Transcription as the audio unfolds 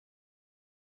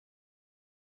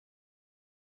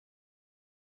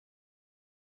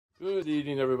Good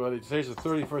evening, everybody. Today's the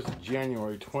 31st of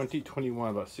January,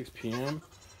 2021, about 6 p.m.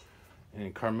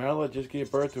 And Carmela just gave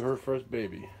birth to her first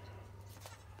baby.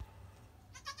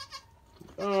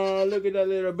 Oh, look at that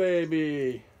little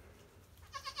baby.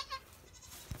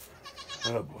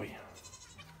 Oh, boy.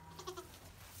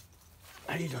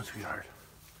 How you doing, sweetheart?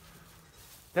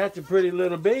 That's a pretty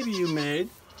little baby you made.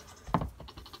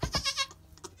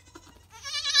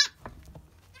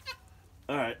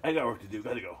 All right, I got work to do.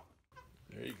 Gotta go.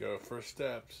 There you go. First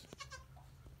steps.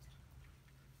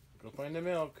 Go find the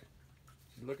milk.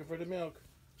 She's looking for the milk.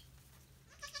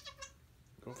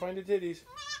 Go find the titties.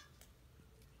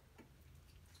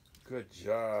 Good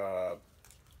job.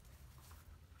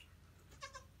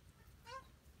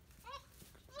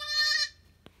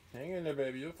 Hang in there,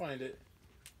 baby. You'll find it.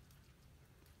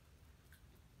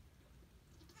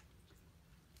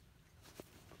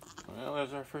 Well,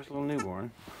 there's our first little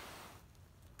newborn.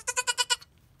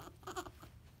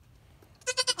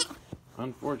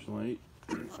 Unfortunately,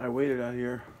 I waited out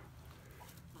here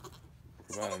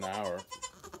for about an hour,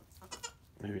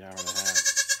 maybe an hour and a half.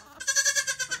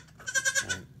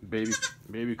 And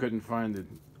baby couldn't find the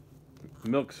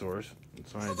milk source,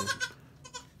 so I had to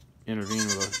intervene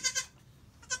with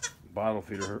a bottle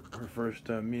feeder her first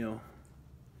meal.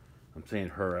 I'm saying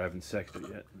her, I haven't sexed her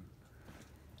yet.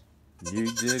 You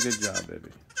did a good job, baby.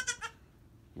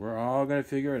 We're all gonna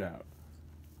figure it out.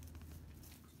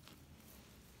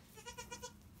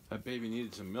 That baby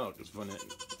needed some milk. It's funny.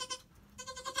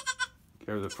 Gave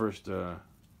her the first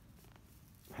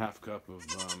half cup of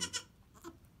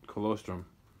colostrum.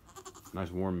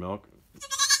 Nice warm milk.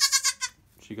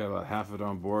 She got about half of it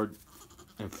on board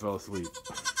and fell asleep.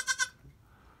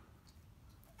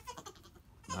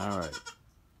 All right.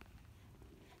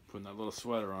 Putting that little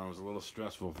sweater on was a little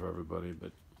stressful for everybody,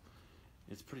 but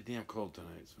it's pretty damn cold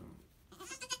tonight, so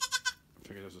I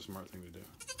figured that's a smart thing to do.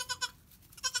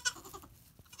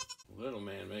 Little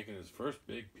man making his first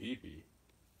big pee-pee.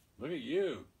 Look at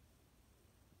you.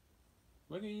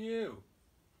 Look at you.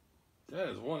 That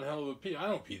is one hell of a pee. I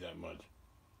don't pee that much.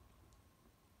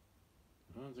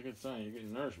 Well, that's a good sign. You're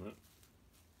getting nourishment.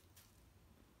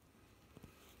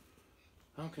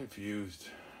 I'm confused.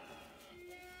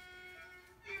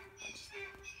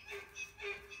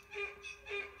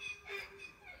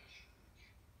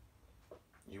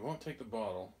 You won't take the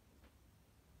bottle.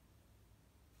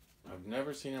 I've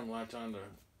never seen him latch onto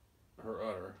her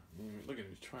udder. Look at him,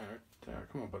 he's trying right there.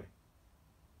 Come on, buddy.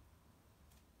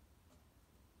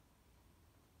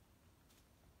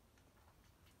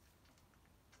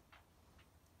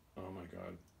 Oh my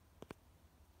God.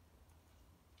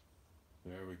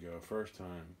 There we go, first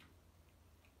time.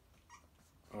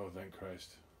 Oh, thank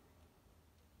Christ.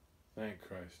 Thank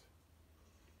Christ.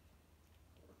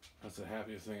 That's the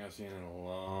happiest thing I've seen in a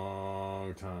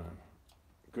long time.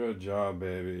 Good job,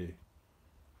 baby.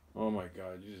 Oh my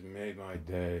God, you just made my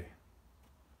day.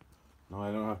 No,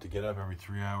 I don't have to get up every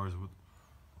 3 hours with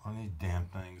on these damn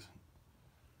things.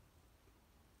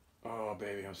 Oh,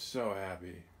 baby, I'm so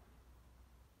happy.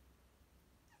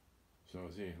 So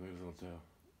is he. Look at his little tail.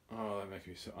 Oh, that makes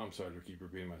me so... I'm sorry to keep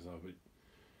repeating myself, but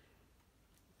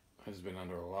I've just been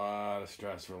under a lot of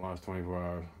stress for the last 24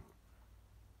 hours.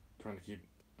 Trying to keep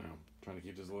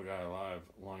this little guy alive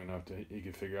long enough to he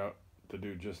could figure out to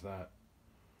do just that.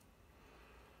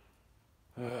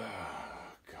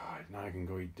 God, now I can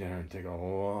go eat dinner and take a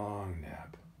long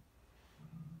nap.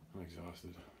 I'm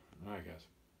exhausted. Alright, guys.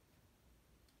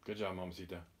 Good job,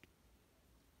 Mamacita.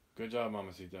 Good job,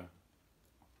 Mamacita.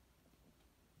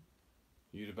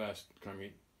 You the best,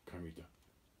 Carmita.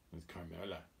 It's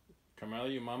Carmela. Carmela,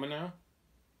 you mama now?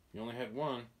 You only had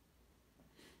one.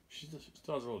 She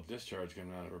still has a little discharge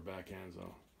coming out of her backhand,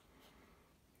 so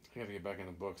I gotta get back in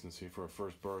the books and see for a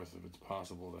first birth if it's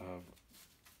possible to have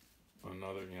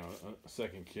another, a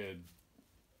second kid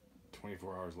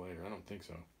 24 hours later. I don't think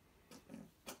so.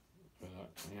 But,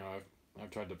 I've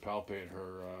tried to palpate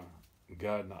her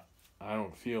gut, and I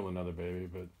don't feel another baby,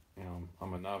 but,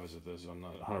 I'm a novice at this, so I'm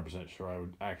not 100% sure I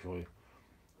would actually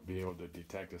be able to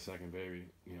detect a second baby,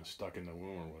 stuck in the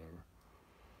womb or whatever.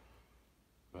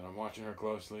 But I'm watching her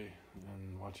closely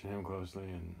and watching him closely,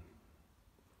 and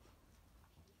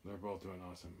they're both doing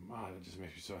awesome. Wow, that just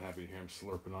makes me so happy to hear him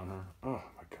slurping on her. Oh,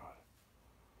 my God.